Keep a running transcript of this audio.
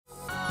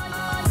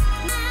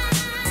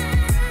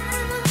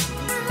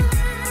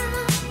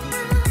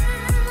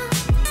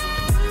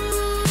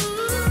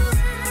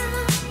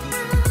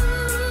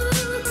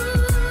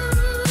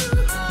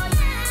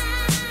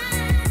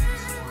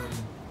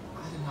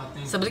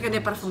belikan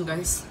dia parfum,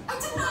 guys. I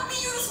did not meet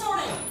you this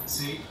morning.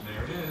 See,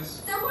 there it is.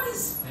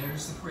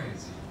 There's the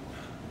crazy.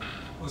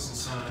 Listen,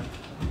 son,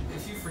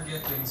 if you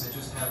forget things that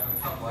just happened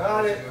a couple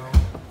hours ago, I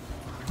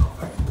don't know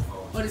if I can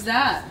follow. What is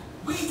that?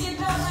 We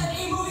did not have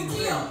a movie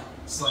deal.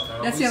 It's like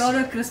I That's always your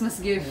other Christmas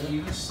gift.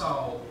 even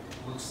salt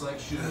looks like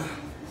sugar.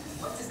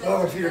 Oh,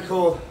 my feet are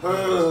cold.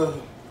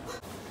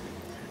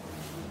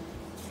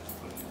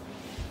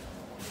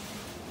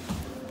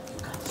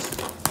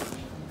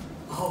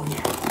 Oh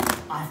yeah,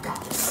 I've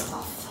got this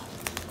stuff.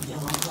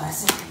 Yellow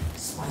classic,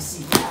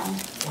 spicy brown,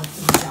 or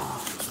Dijon.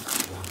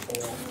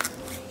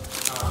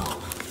 Oh,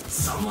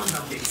 someone's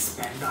a big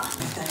spender.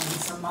 If they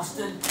need some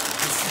mustard,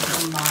 just send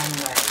them my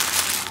way.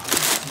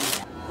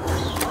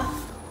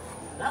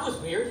 That was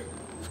weird.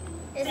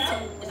 Is that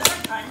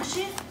a time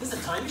machine? This is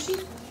a time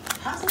machine?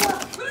 How's it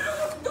work? No,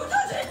 don't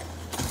touch it!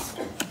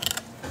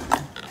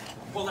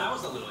 Well, that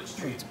was a little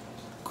extreme.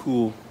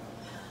 Cool.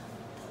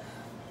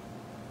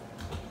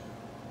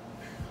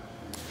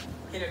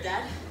 Hey there,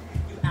 Dad.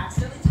 You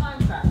accidentally time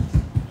traveled.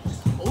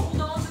 Just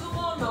hold on to the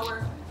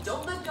lawnmower,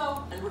 don't let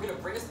go, and we're gonna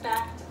bring us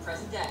back to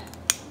present day.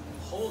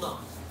 Hold on.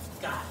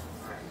 Got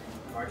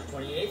it. March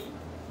 28th.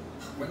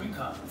 When you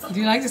come. Do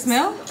you like the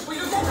smell?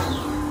 Wait, no, Dad.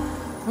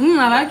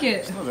 I like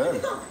it. Oh, there.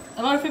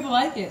 A lot of people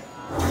like it.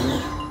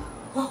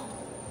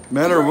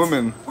 Man or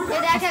woman?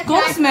 Of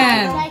course,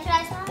 man.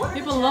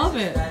 People love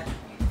it.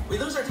 We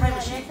lose our time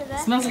machine.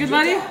 Smells good,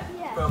 buddy?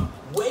 From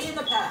way in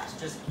the past.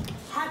 Just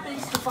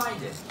happens to find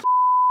it.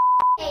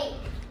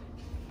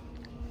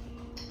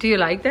 Do you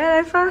like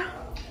that, Eva?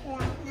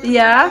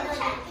 Yeah.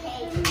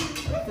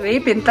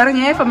 Wih,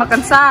 pintarnya Eva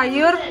makan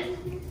sayur.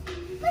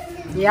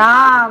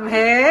 Yum,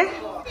 hey?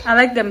 I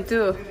like them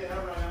too.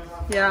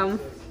 Yum.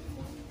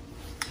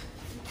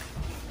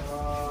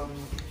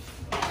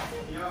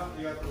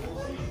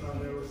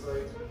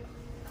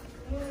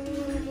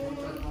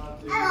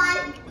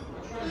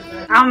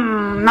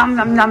 Nom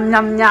nom nom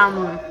nom nom.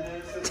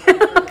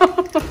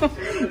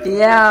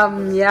 Yum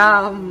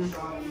yum.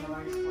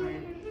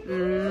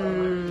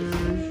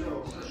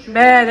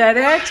 Beda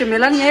deh,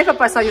 cemilannya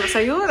apa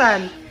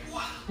sayur-sayuran.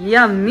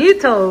 Yummy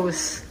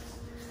toast.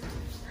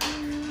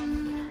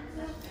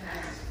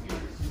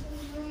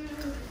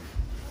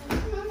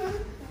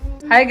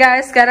 Hai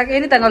guys, sekarang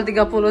ini tanggal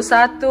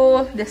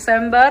 31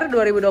 Desember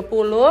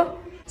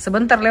 2020.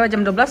 Sebentar lewat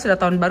jam 12 sudah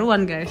tahun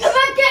baruan, guys.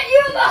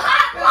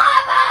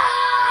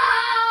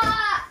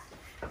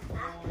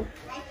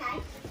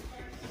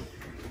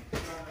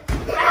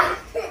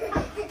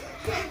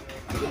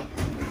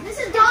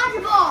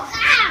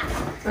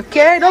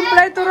 Okay, don't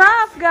play too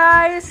rough,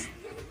 guys.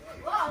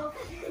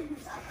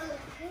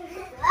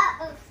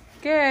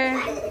 Okay,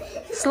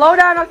 slow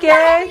down,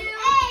 okay?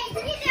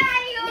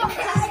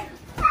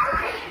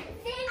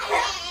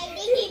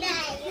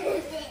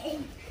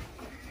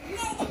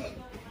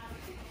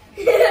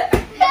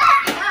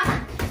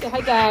 Hi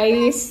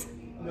guys,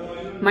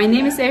 my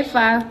name is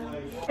Eva.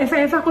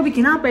 Eva, aku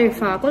bikin apa,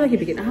 Eva? Aku lagi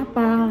bikin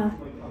apa?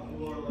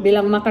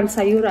 Bilang makan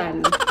sayuran.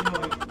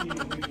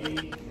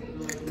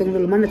 Tunggu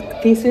dulu, mana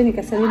tisu ini?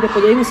 Kasarnya dia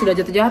punya ini sudah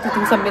jatuh-jatuh.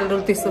 Tunggu sambil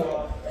dulu tisu.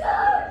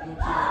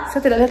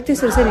 Saya tidak lihat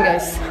tisu di sini,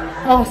 guys.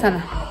 Oh,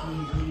 sana.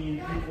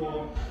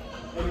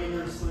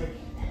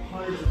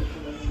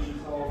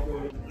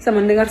 Saya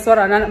mendengar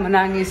suara anak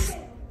menangis.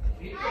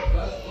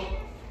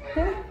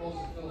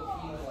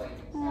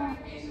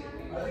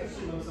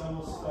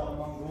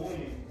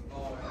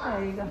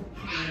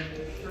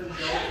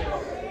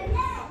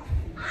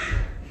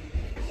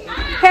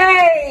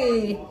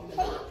 Hey!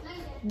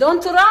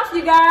 Don't too rough,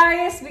 you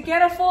guys. Be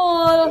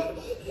careful.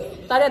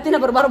 Tadi Atina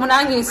baru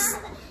menangis.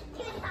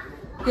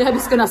 Dia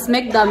habis kena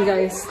smackdown,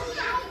 guys.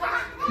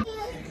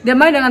 Dia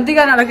main dengan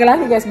 3 anak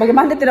laki-laki, guys.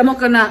 Bagaimana dia tidak mau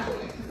kena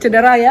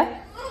cedera ya?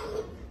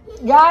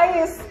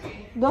 Guys,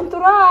 don't too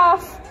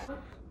rough.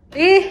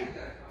 Ih,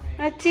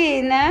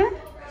 Atina.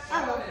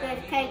 I love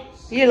that cake.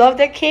 You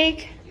love that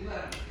cake?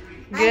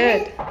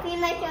 Good. Clean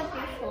myself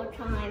before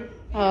time.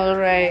 All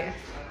right.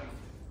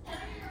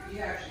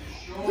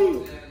 I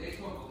want it.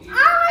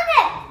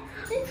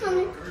 This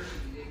one.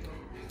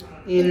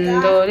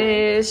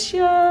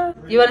 Indonesia.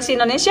 You want to see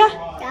Indonesia?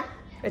 Yeah.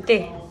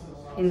 Berarti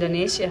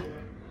Indonesia.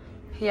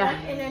 Yeah.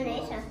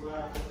 Indonesia.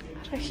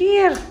 Right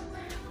here.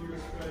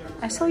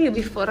 I saw you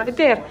before, right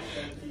there.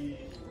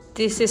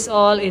 This is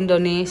all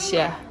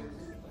Indonesia.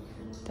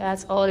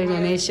 That's all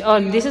Indonesia.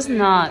 Oh, this is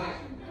not.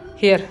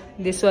 Here,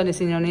 this one is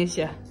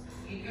Indonesia.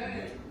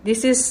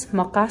 This is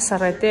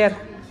Makassar right there.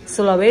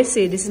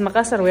 Sulawesi. This is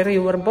Makassar where you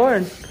were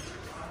born.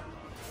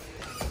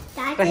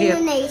 That's Right here.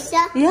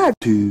 Indonesia. Yeah.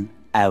 2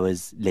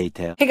 hours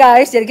later. Hey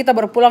guys, jadi kita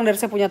baru pulang dari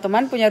saya punya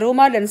teman, punya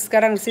rumah, dan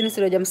sekarang di sini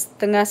sudah jam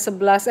setengah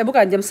 11.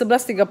 Bukan, jam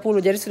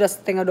 11.30. Jadi sudah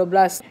setengah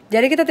 12.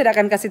 Jadi kita tidak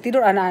akan kasih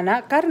tidur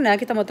anak-anak karena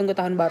kita mau tunggu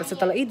tahun baru.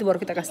 Setelah itu baru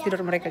kita kasih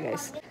tidur mereka,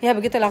 guys. Ya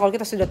begitulah kalau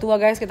kita sudah tua,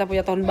 guys. Kita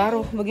punya tahun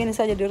baru begini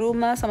saja di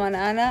rumah sama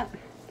anak-anak.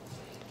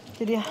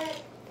 Jadi ya,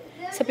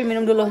 saya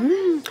minum dulu.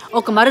 Oh,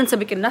 kemarin saya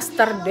bikin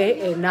nastar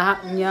deh,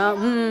 enaknya.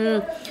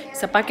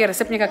 Saya pakai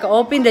resepnya kakak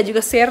Opin dan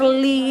juga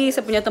Shirley.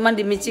 Saya punya teman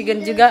di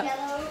Michigan juga.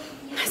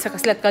 Saya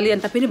kasih lihat kalian,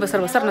 tapi ini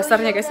besar-besar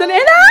nastarnya guys, dan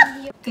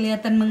enak.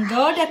 Kelihatan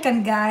menggoda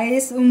kan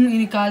guys.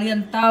 Ini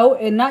kalian tahu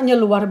enaknya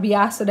luar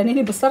biasa, dan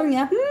ini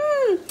besarnya.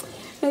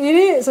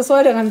 Ini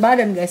sesuai dengan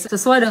badan guys,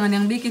 sesuai dengan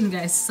yang bikin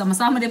guys.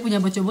 Sama-sama dia punya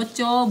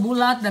boco-boco,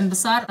 bulat dan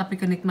besar, tapi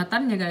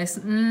kenikmatannya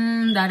guys,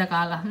 tidak ada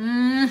kalah.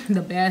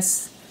 The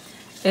best.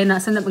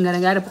 Enak, sedap,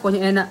 enggak ada, pokoknya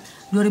enak.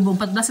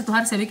 2014 itu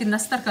hari saya bikin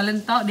nastar,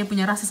 kalian tahu dia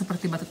punya rasa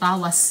seperti batu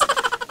tawas.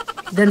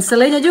 Dan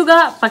selainya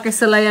juga pakai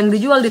selai yang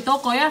dijual di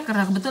toko ya,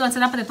 karena kebetulan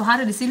saya dapat itu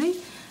hari di sini.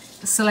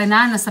 Selai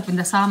nanas tapi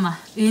tidak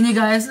sama. Ini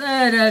guys,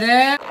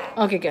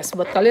 Oke guys,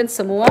 buat kalian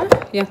semua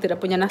yang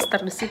tidak punya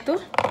nastar di situ,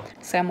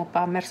 saya mau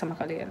pamer sama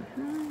kalian.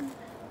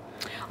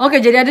 Oke,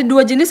 jadi ada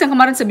dua jenis yang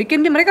kemarin saya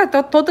bikin, mereka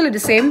totally the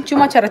same,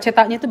 cuma cara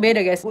cetaknya itu beda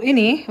guys.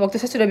 Ini waktu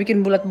saya sudah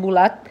bikin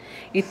bulat-bulat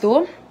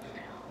itu,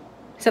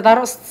 saya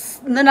taruh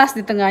nanas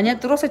di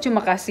tengahnya, terus saya cuma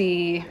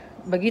kasih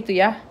begitu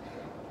ya.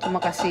 Cuma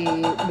kasih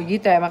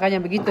begitu ya, makanya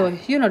begitu,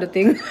 you know the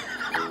thing.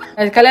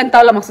 Kalian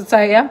tahu lah maksud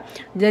saya ya.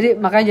 Jadi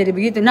makanya jadi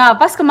begitu. Nah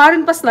pas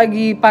kemarin pas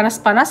lagi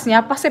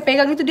panas-panasnya, pas saya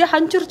pegang itu dia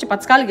hancur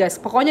cepat sekali guys.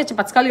 Pokoknya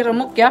cepat sekali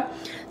remuk ya.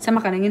 Saya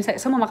makan yang ini,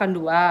 saya mau makan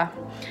dua.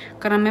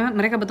 Karena memang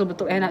mereka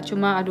betul-betul enak.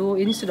 Cuma aduh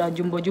ini sudah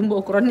jumbo-jumbo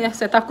ukurannya.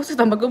 Saya takut saya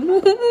tambah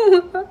gemuk.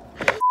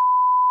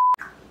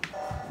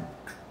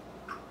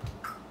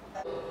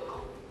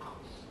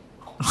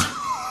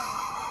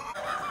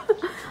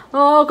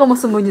 Oh, kamu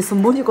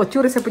sembunyi-sembunyi kok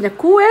curi saya punya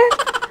kue.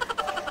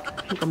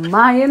 Kamu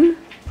main.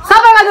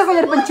 Siapa yang ngajak kau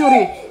jadi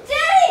pencuri?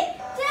 Daddy!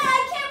 Dad,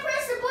 I can't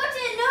press the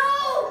button, no!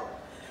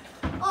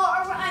 Oh,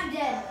 I'm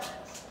dead.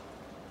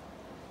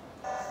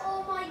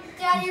 Oh my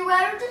Daddy,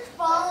 why are you just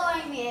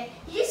following me?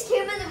 You just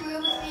came in the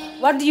room with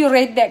me. What do you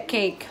rate that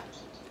cake?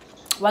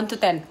 1 to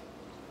 10.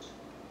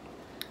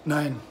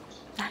 9.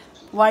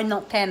 Why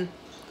not 10?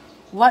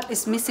 What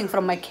is missing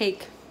from my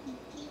cake?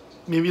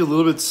 Maybe a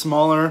little bit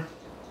smaller.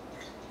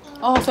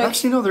 Oh, so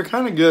Actually, no, they're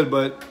kind of good,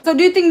 but do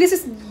you think this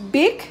is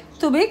big?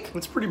 Too big?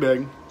 it's pretty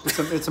big.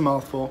 It's a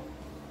mouthful.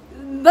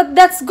 But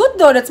that's good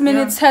though. That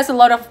means it has a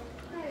lot of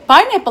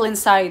pineapple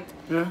inside.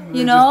 Yeah,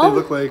 You they know?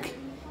 look like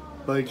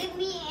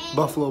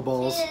buffalo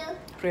balls,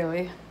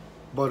 Really?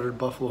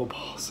 buttered buffalo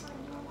balls.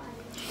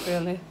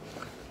 Really?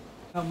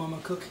 Have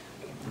Mama cook.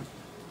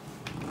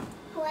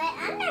 What?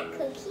 I'm not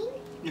cooking.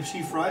 If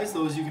she fries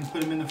those, you can put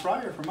them in the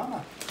fryer for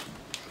Mama.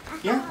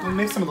 Yeah, we'll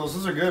make some of those.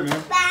 Those are good,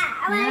 man.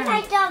 But what if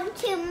I dump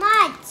too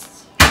much?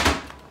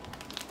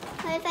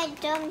 What if I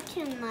dump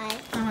too much?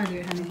 Oh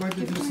dear, honey. I'd like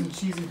to do some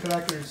cheese and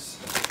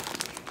crackers.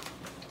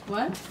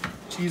 What?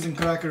 Cheese and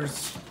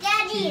crackers.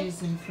 Daddy,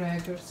 Cheese and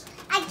crackers.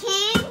 I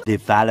can't. The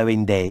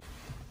following day.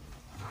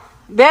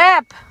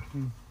 Babe!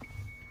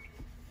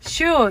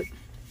 Shoot!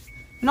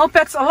 No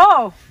pets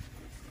allowed!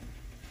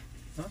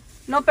 Huh?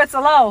 No pets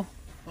allowed!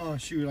 Oh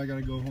shoot, I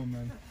gotta go home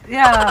then.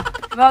 Yeah,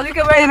 well you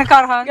can wait in the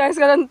car, huh? Guys,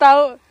 kalian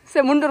tahu,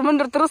 saya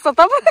mundur-mundur terus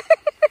tetap.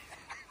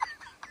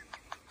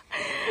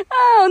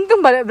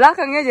 Untung balik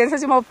belakangnya, jadi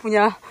saya cuma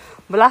punya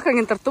belakang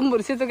yang tertumbuh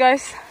di situ,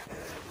 guys.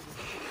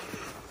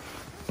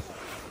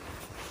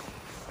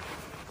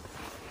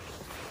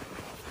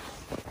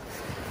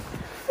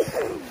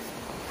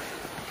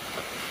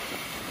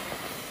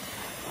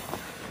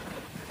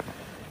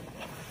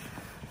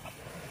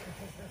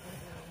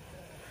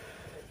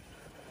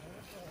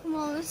 Come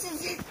on, this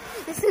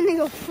is gonna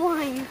go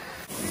flying.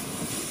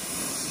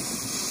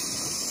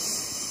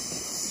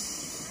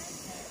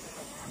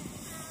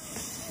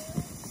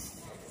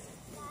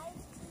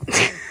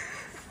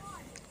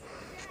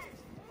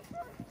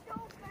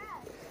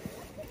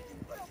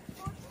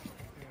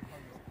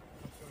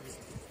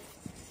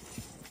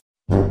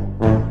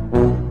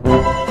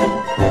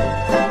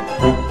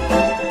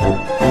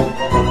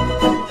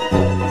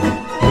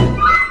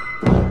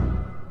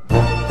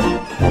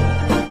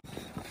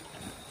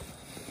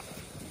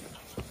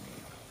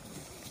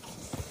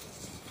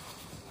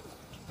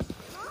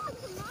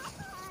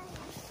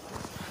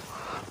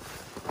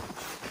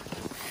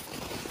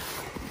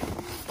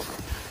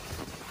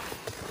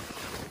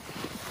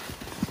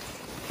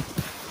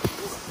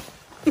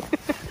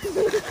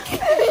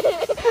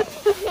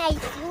 I do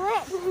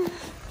it.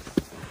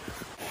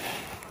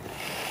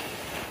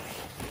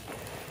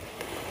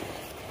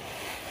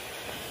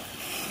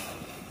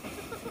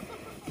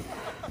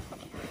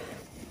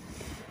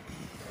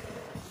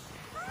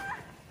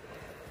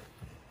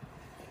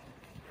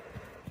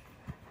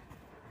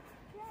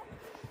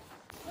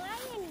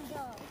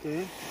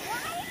 Okay.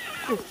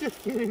 Just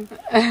kidding.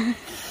 Okay,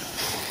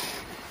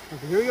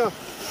 here we go.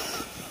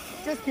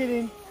 Just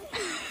kidding.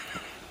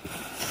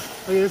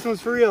 Okay, this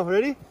one's for real.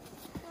 Ready?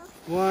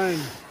 1,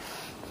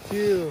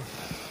 2,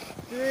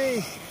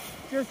 3.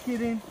 Just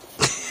kidding.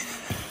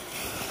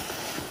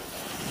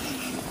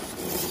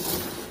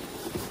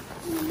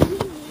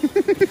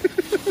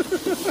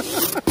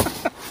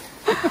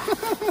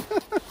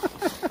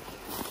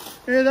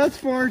 Hey, that's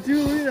far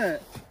too. Look at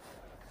that.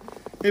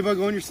 Hey, bud,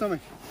 go on your stomach.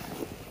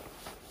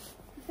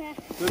 Okay.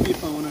 That'd be a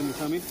fun one on your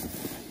tummy.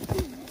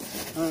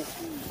 Alright.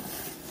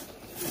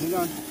 Hang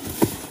on.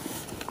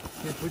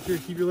 Okay,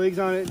 keep your legs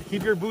on it.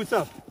 Keep your boots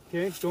up.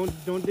 Okay?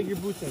 Don't dig your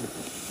boots in.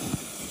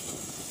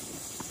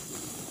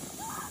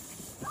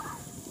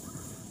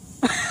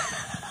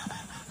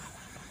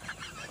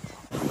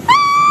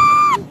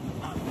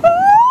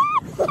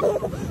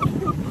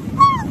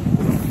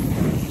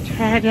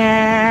 You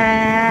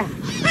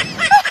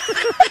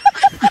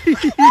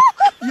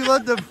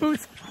let the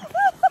boots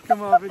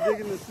come off and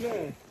dig in the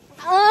snow.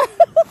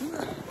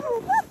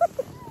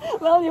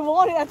 Well, you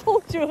worry, I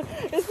told you.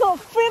 It's not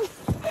fit.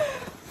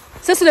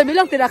 Saya sudah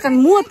bilang tidak akan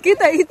muat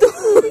kita itu.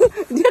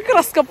 Dia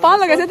keras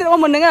kepala, guys. Saya tidak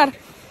mau mendengar.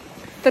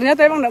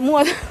 Ternyata emang tidak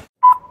muat.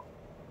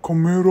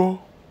 Camera.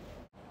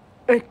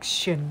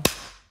 Action.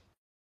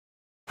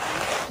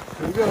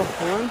 Here we go.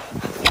 1,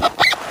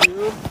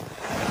 2, 3.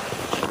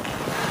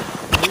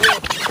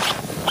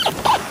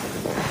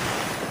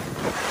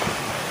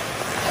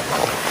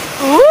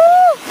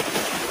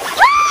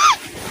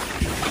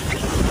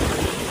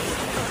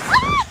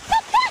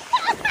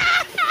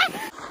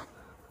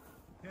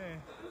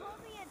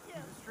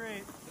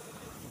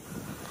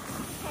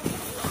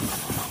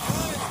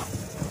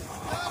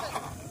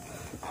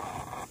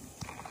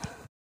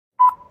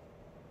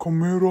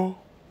 Camera.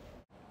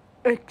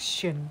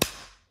 Action.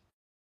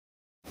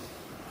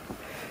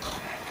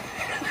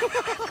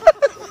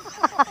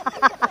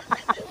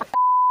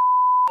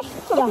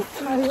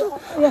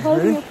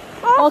 Ready?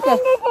 Okay.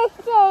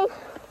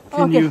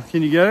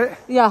 Can you get it?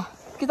 Ya,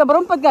 kita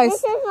berempat, guys.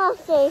 This is not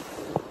safe.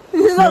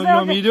 This is No, not you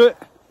want me to do it?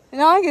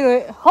 No, I can do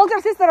it. Hold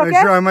your sister, I'm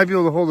okay? sure I might be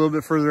able to hold a little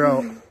bit further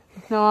out.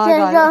 No,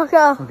 I got it.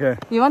 Go. Okay.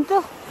 You want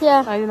to?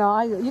 Yeah. I don't know.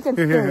 You can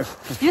Here, steer here,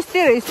 it. You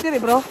steer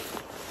it, bro.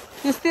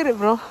 You steer it,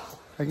 bro.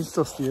 I can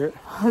still steer it.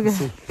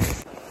 Okay.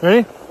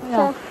 Ready?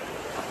 Yeah.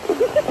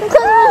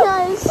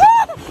 Guys.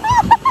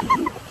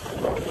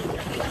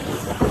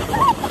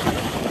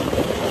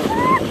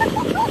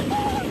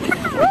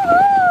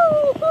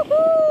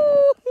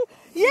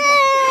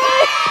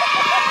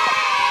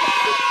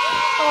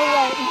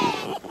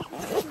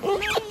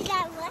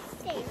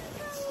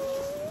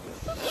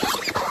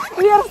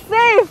 We are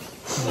safe.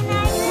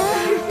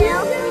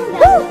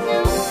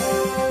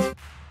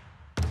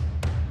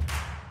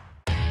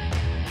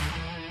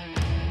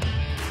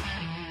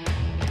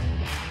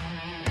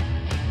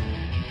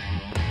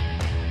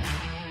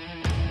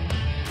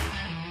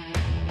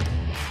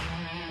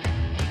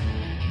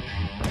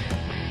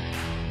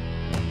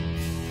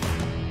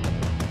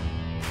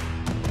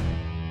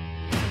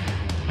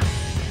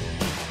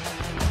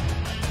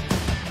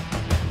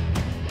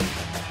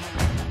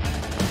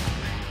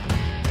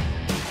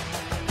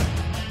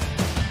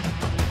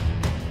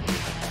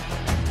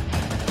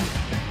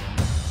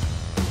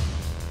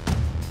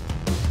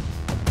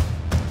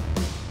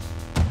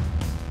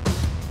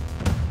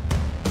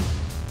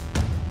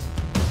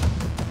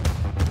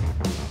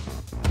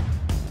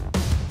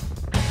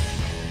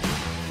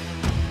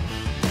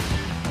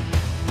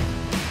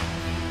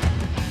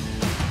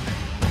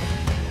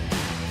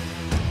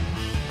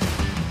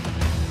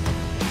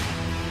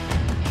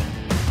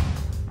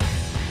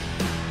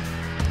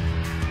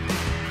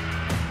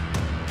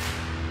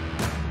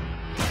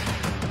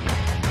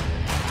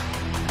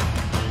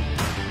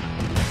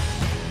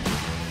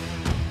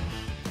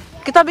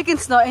 Kita bikin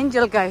snow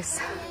angel, guys.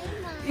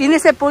 Ini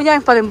saya punya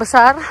yang paling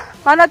besar.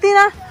 Mana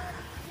Tina?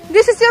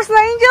 This is your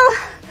snow angel.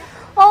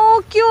 Oh,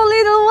 cute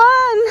little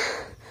one.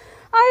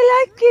 I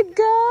like it,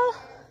 girl.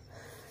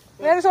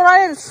 Where's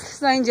Orion's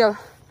snow angel?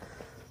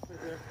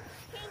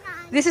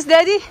 This is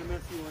Daddy.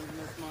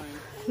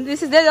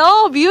 This is Daddy.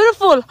 Oh,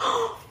 beautiful.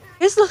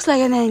 This looks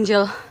like an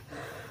angel.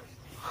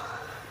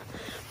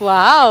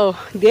 Wow,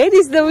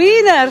 Daddy's the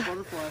winner.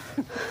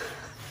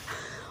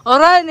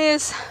 Orion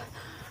is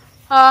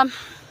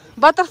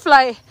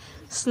butterfly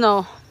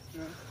snow.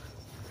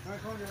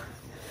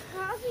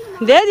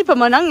 Daddy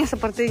pemenangnya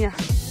sepertinya.